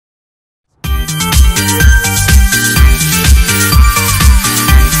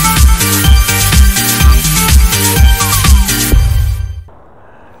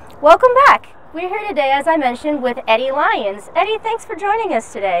Welcome back. We're here today, as I mentioned, with Eddie Lyons. Eddie, thanks for joining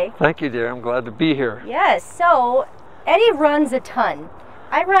us today. Thank you, dear. I'm glad to be here. Yes, so Eddie runs a ton.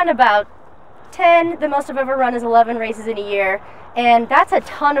 I run about 10, the most I've ever run is 11 races in a year, and that's a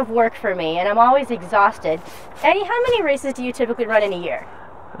ton of work for me, and I'm always exhausted. Eddie, how many races do you typically run in a year?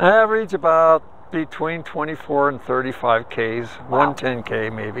 I average about between 24 and 35 Ks, Wow. 1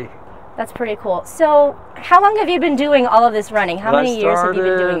 10K maybe. That's pretty cool. So, how long have you been doing all of this running? How many years have you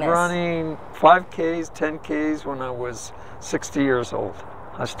been doing this? I started running 5Ks, 10Ks when I was 60 years old.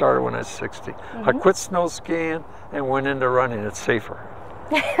 I started when I was 60. I quit snow skiing and went into running. It's safer.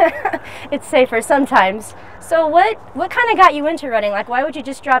 It's safer sometimes. So what kind of got you into running? Like, why would you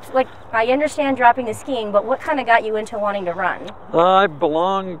just drop, like, I understand dropping the skiing, but what kind of got you into wanting to run? I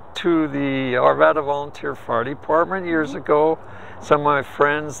belonged to the Arvada Volunteer Fire Department years ago. Some of my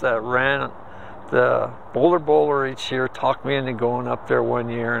friends that ran the Boulder Bowler each year talked me into going up there one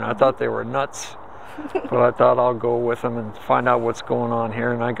year, and I thought they were nuts. But I thought I'll go with them and find out what's going on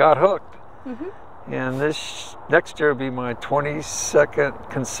here, and I got hooked. And this next year will be my 22nd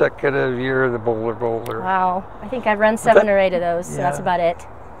consecutive year of the Boulder Bowler. Wow, I think I've run 7 or 8 of those, so that's about it.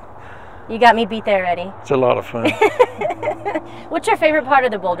 You got me beat there, Eddie. It's a lot of fun. What's your favorite part of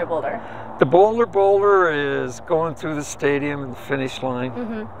the Boulder Bowler? The Boulder Bowler is going through the stadium and the finish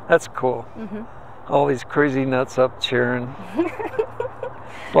line. That's cool. All these crazy nuts up cheering.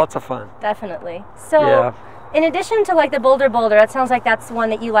 Lots of fun. Definitely. So, in addition to like the Boulder Boulder, it sounds like that's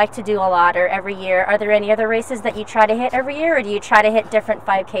one that you like to do a lot or every year. Are there any other races that you try to hit every year, or do you try to hit different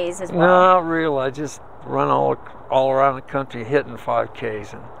 5Ks as well? No, not real. I just run all around the country hitting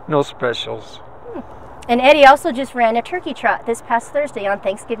 5Ks and no specials. And Eddie also just ran a turkey trot this past Thursday on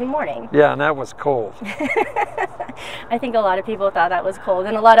Thanksgiving morning. Yeah, and that was cold. I think a lot of people thought that was cold,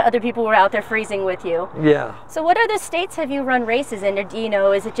 and a lot of other people were out there freezing with you. Yeah. So what other states have you run races in? Or do you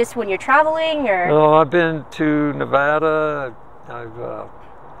know, is it just when you're traveling, or? Oh, I've been to Nevada. I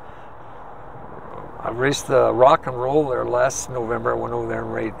raced the rock and roll there last November. I went over there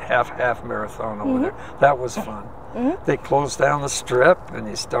and raced half marathon over there. That was fun. They closed down the strip, and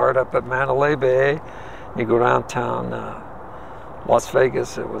you start up at Mandalay Bay. You go downtown Las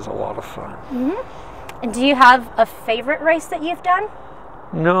Vegas. It was a lot of fun. And do you have a favorite race that you've done?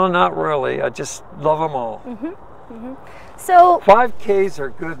 No, not really. I just love them all. So 5Ks are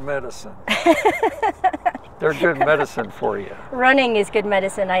good medicine. They're good medicine for you. running is good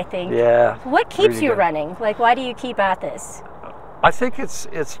medicine, I think. Yeah. What keeps really you good. running? Like, why do you keep at this? I think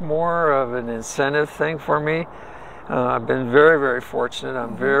it's more of an incentive thing for me. I've been very, very fortunate.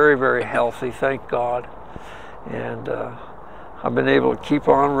 I'm very, very healthy, thank God. And I've been able to keep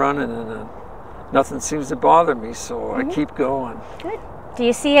on running, and nothing seems to bother me, so I keep going. Good. Do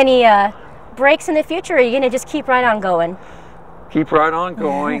you see any breaks in the future, or are you going to just keep right on going? Keep right on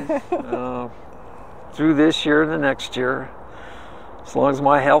going through this year and the next year. As long as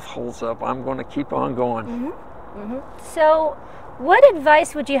my health holds up, I'm going to keep on going. So what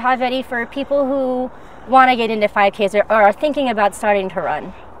advice would you have, Eddie, for people who want to get into 5Ks or are thinking about starting to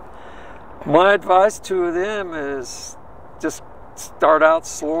run? My advice to them is just start out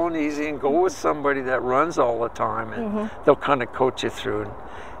slow and easy and go with somebody that runs all the time, and they'll kind of coach you through it.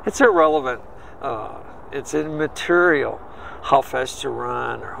 It's irrelevant. It's immaterial how fast you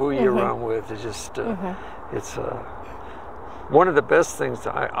run or who you run with. It's just it's one of the best things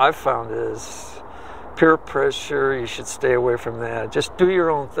that I've found is peer pressure. You should stay away from that. Just do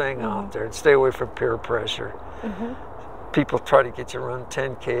your own thing out there and stay away from peer pressure. People try to get you to run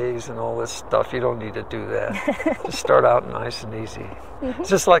 10Ks and all this stuff. You don't need to do that. Just start out nice and easy. It's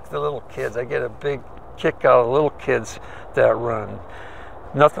just like the little kids. I get a big kick out of little kids that run.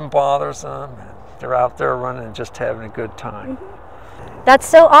 Nothing bothers them. They're out there running and just having a good time. That's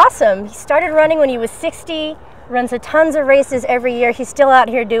so awesome. He started running when he was 60, runs a tons of races every year. He's still out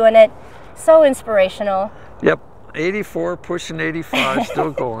here doing it. So inspirational. Yep, 84, pushing 85,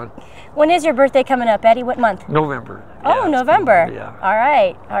 still going. When is your birthday coming up, Eddie? What month? November. Oh, November. Yeah. All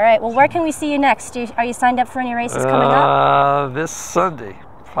right. All right. Well, where can we see you next? Are you signed up for any races coming up? This Sunday,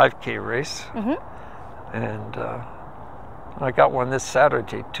 5K race. And I got one this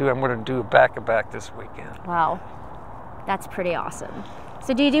Saturday, too. I'm going to do a back-to-back this weekend. Wow. That's pretty awesome.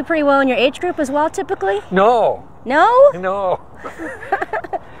 So do you do pretty well in your age group as well, typically? No. No? No.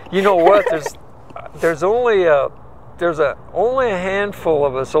 You know what? There's only a handful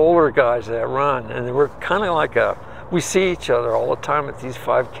of us older guys that run, and we're kind of like we see each other all the time at these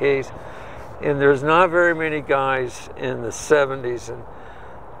 5Ks, and there's not very many guys in the 70s, and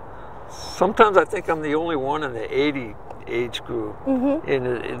sometimes I think I'm the only one in the 80 age group,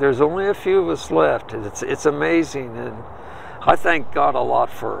 and there's only a few of us left. It's amazing, and I thank God a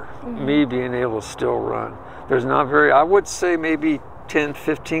lot for me being able to still run. There's not very, I would say maybe 10,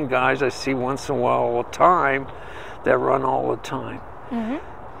 15 guys I see once in a while all the time that run all the time.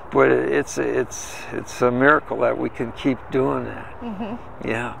 But it's a miracle that we can keep doing that.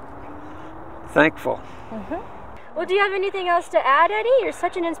 Yeah. Thankful. Well, do you have anything else to add, Eddie? You're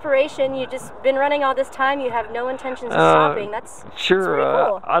such an inspiration. You've just been running all this time. You have no intentions of stopping. That's sure. pretty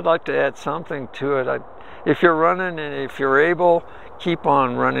cool. I'd like to add something to it. If you're running and if you're able, keep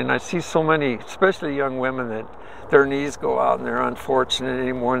on running. I see so many, especially young women, that their knees go out and they're unfortunate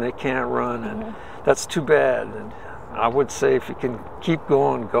anymore and they can't run. And that's too bad. And I would say if you can keep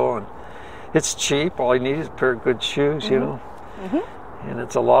going. It's cheap. All you need is a pair of good shoes, you know. And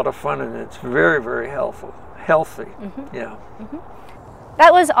it's a lot of fun and it's very, very healthy. Yeah.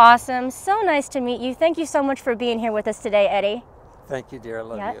 That was awesome. So nice to meet you. Thank you so much for being here with us today, Eddie. Thank you, dear. I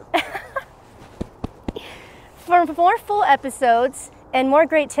love you. For more full episodes and more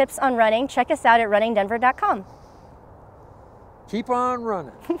great tips on running, check us out at runningdenver.com. Keep on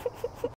running.